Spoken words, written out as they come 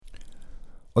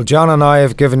Well, John and I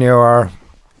have given you our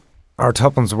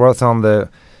tuppence worth on the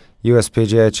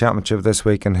USPGA Championship this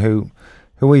week and who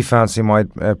we fancy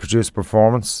might produce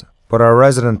performance. But our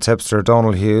resident tipster,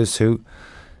 Donal Hughes, who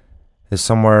is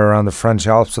somewhere around the French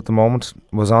Alps at the moment,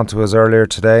 was on to us earlier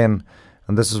today, and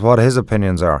this is what his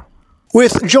opinions are.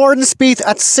 With Jordan Spieth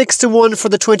at 6-1 for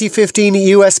the 2015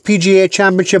 USPGA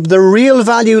Championship, the real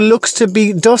value looks to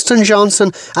be Dustin Johnson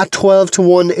at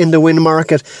 12-1 in the win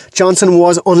market. Johnson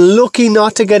was unlucky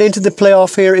not to get into the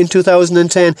playoff here in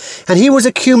 2010, and he was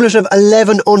a cumulative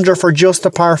 11 under for just the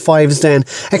par 5s then.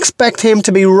 Expect him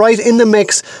to be right in the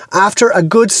mix after a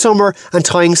good summer and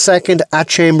tying second at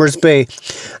Chambers Bay.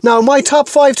 Now, my top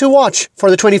 5 to watch for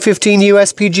the 2015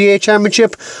 USPGA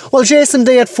Championship, well, Jason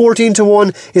Day at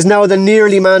 14-1 is now the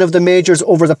nearly man of the majors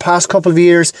over the past couple of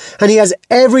years, and he has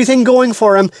everything going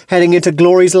for him heading into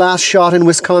Glory's last shot in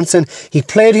Wisconsin. He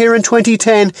played here in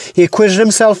 2010, he acquitted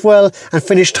himself well and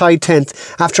finished tied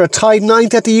 10th. After a tied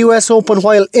 9th at the US Open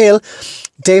while ill,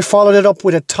 Day followed it up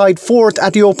with a tied 4th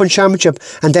at the Open Championship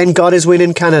and then got his win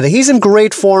in Canada. He's in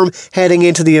great form heading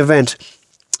into the event.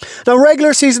 Now,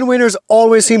 regular season winners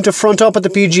always seem to front up at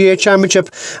the PGA Championship,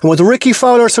 and with Ricky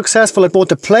Fowler successful at both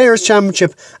the Players'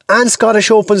 Championship and Scottish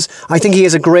Opens, I think he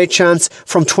has a great chance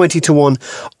from 20-1.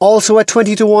 Also at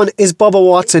 20-1 is Bubba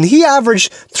Watson. He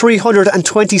averaged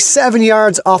 327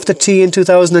 yards off the tee in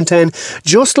 2010,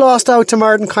 just lost out to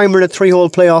Martin Keimer in a 3-hole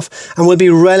playoff, and will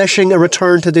be relishing a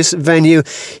return to this venue.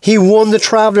 He won the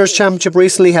Travellers' Championship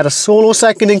recently, had a solo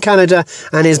second in Canada,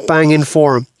 and is bang in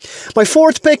form. My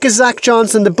 4th pick is Zach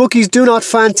Johnson. The bookies do not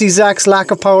fancy Zach's lack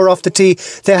of power off the tee.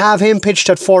 They have him pitched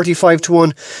at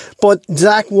 45-1. But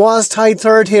Zach was tied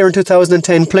 3rd here in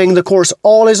 2010, playing the course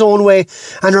all his own way.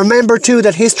 And remember too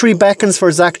that history beckons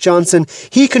for Zach Johnson.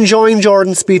 He can join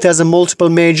Jordan Spieth as a multiple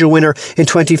major winner in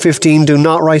 2015. Do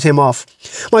not write him off.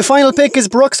 My final pick is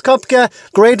Brooks Koepka.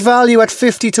 Great value at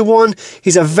 50-1.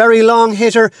 He's a very long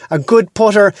hitter, a good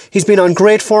putter. He's been on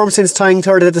great form since tying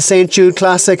 3rd at the St. Jude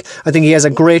Classic. I think he has a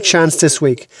great chance this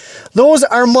week. Those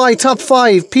are my top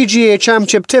 5 PGA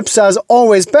Championship tips. As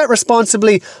always, bet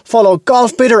responsibly, follow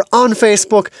Golf Bidder on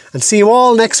Facebook, and see you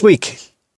all next week.